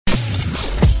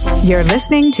You're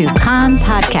listening to Kan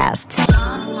Podcasts.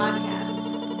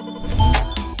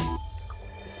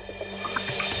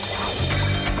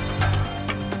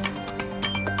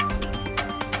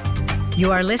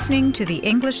 You are listening to the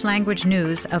English language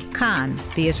news of Kan,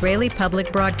 the Israeli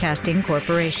Public Broadcasting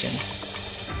Corporation.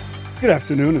 Good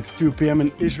afternoon. It's 2 p.m.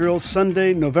 in Israel,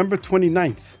 Sunday, November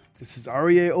 29th. This is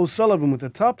Aryeh O'Sullivan with the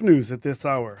top news at this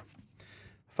hour.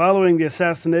 Following the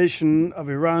assassination of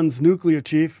Iran's nuclear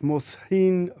chief,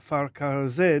 Mohsen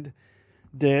Fakhrizadeh,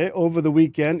 over the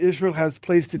weekend, Israel has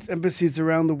placed its embassies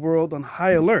around the world on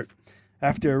high alert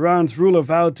after Iran's ruler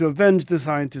vowed to avenge the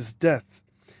scientist's death.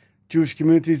 Jewish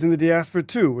communities in the diaspora,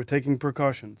 too, were taking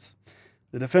precautions.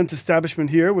 The defense establishment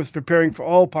here was preparing for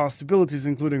all possibilities,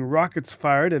 including rockets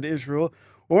fired at Israel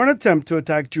or an attempt to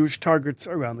attack Jewish targets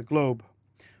around the globe.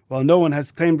 While no one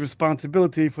has claimed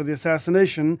responsibility for the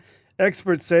assassination,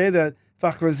 experts say that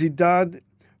Fakhrizadeh,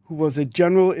 who was a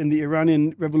general in the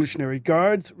Iranian Revolutionary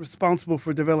Guards, responsible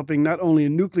for developing not only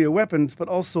nuclear weapons but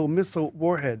also missile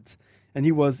warheads, and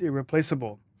he was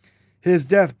irreplaceable. His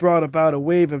death brought about a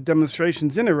wave of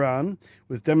demonstrations in Iran,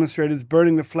 with demonstrators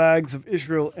burning the flags of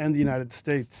Israel and the United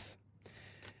States.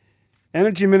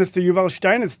 Energy Minister Yuval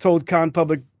Steinitz told Kan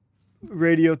Public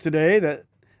Radio today that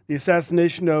the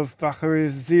assassination of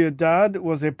Fakhrizadeh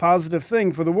was a positive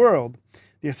thing for the world.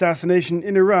 The assassination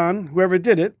in Iran, whoever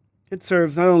did it, it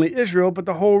serves not only Israel but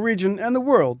the whole region and the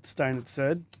world, Steinitz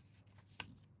said.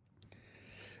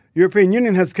 The European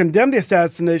Union has condemned the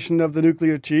assassination of the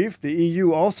nuclear chief. The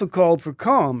EU also called for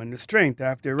calm and restraint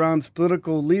after Iran's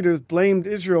political leaders blamed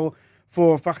Israel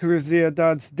for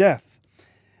Fakhrizadeh's death.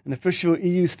 An official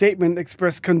EU statement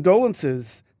expressed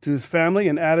condolences to his family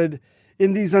and added,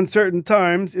 "In these uncertain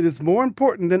times, it is more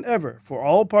important than ever for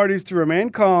all parties to remain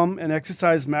calm and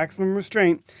exercise maximum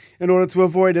restraint in order to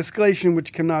avoid escalation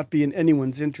which cannot be in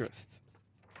anyone's interest."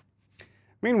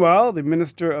 Meanwhile, the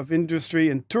Minister of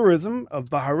Industry and Tourism of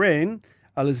Bahrain,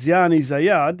 Al-Ziani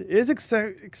Zayed, is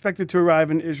expected to arrive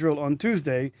in Israel on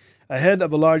Tuesday, ahead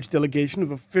of a large delegation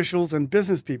of officials and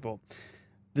business people.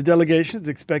 The delegation is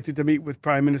expected to meet with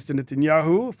Prime Minister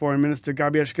Netanyahu, Foreign Minister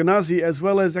Gabi Ashkenazi, as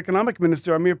well as Economic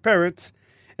Minister Amir Peretz,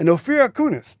 and Ophir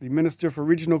Akunis, the Minister for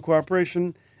Regional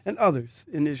Cooperation, and others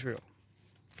in Israel.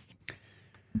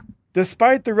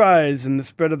 Despite the rise in the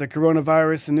spread of the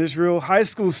coronavirus in Israel, high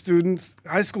schools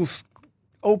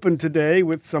opened today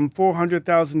with some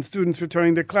 400,000 students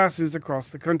returning to classes across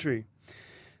the country.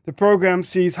 The program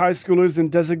sees high schoolers in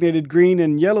designated green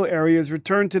and yellow areas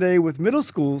return today, with middle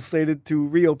schools slated to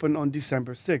reopen on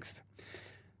December 6th.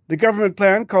 The government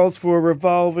plan calls for a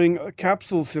revolving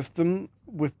capsule system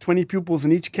with 20 pupils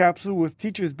in each capsule, with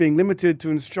teachers being limited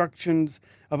to instructions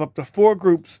of up to 4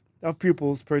 groups of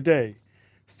pupils per day.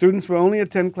 Students will only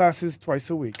attend classes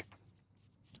twice a week.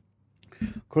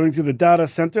 According to the data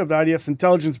center of the IDF's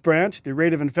intelligence branch, the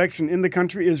rate of infection in the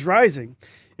country is rising,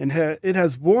 and it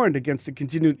has warned against the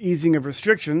continued easing of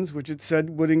restrictions, which it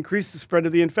said would increase the spread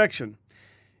of the infection.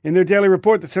 In their daily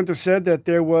report, the center said that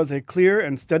there was a clear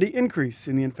and steady increase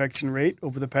in the infection rate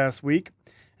over the past week.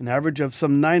 An average of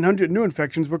some 900 new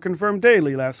infections were confirmed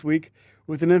daily last week,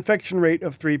 with an infection rate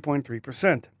of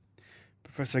 3.3%.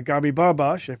 Professor Gabi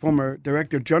Barbash, a former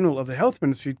Director General of the Health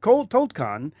Ministry, told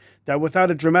Kan that without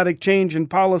a dramatic change in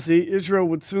policy, Israel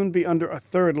would soon be under a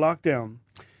third lockdown.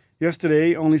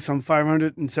 Yesterday, only some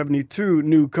 572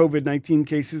 new COVID-19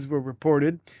 cases were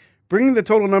reported, bringing the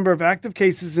total number of active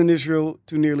cases in Israel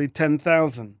to nearly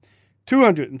 10,000.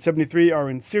 273 are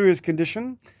in serious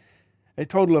condition. A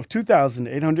total of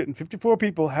 2,854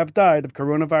 people have died of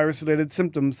coronavirus-related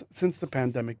symptoms since the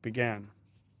pandemic began.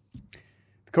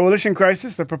 Coalition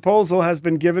crisis, the proposal has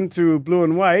been given to Blue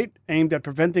and White, aimed at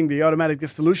preventing the automatic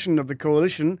dissolution of the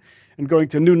coalition and going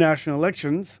to new national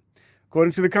elections.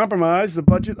 According to the compromise, the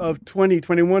budget of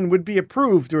 2021 would be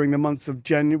approved during the months of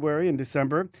January and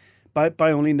December, but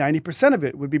by only 90% of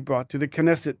it would be brought to the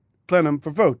Knesset plenum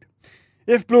for vote.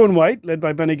 If Blue and White, led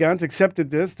by Benny Gantz, accepted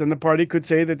this, then the party could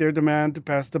say that their demand to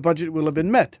pass the budget will have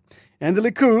been met. And the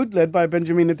Likud, led by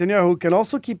Benjamin Netanyahu, can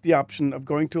also keep the option of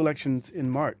going to elections in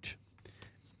March.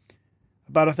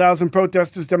 About 1,000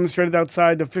 protesters demonstrated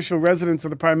outside the official residence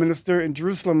of the Prime Minister in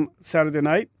Jerusalem Saturday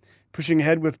night, pushing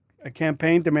ahead with a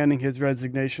campaign demanding his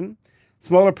resignation.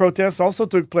 Smaller protests also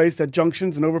took place at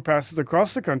junctions and overpasses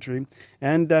across the country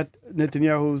and at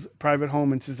Netanyahu's private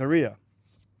home in Caesarea.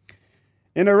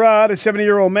 In Arad, a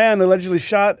 70-year-old man allegedly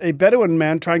shot a Bedouin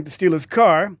man trying to steal his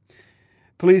car.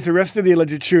 Police arrested the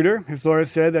alleged shooter. His lawyer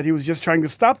said that he was just trying to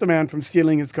stop the man from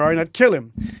stealing his car and not kill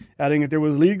him, adding that there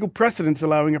was legal precedence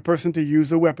allowing a person to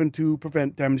use a weapon to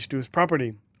prevent damage to his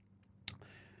property.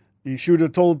 The shooter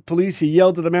told police he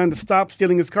yelled at the man to stop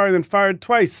stealing his car and then fired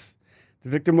twice. The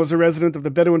victim was a resident of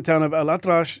the Bedouin town of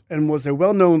Al-Atrash and was a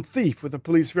well-known thief with a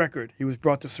police record. He was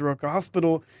brought to Soroka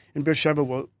Hospital in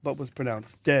Beersheba but was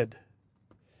pronounced dead.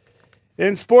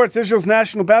 In sports, Israel's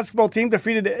national basketball team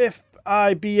defeated the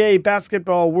FIBA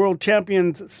basketball world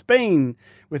champions Spain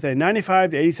with a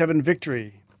 95-87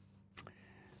 victory.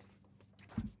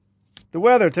 The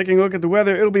weather, taking a look at the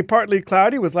weather, it'll be partly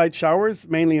cloudy with light showers,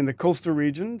 mainly in the coastal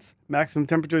regions. Maximum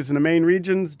temperatures in the main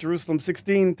regions, Jerusalem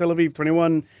 16, Tel Aviv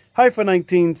 21, Haifa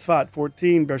 19, Tzfat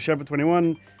 14, Beersheba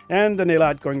 21, and the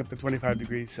Eilat going up to 25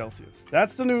 degrees Celsius.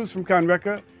 That's the news from Kan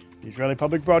Reka, the Israeli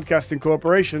Public Broadcasting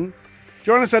Corporation.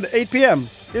 Join us at 8 p.m.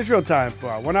 Israel time for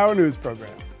our one-hour news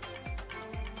program.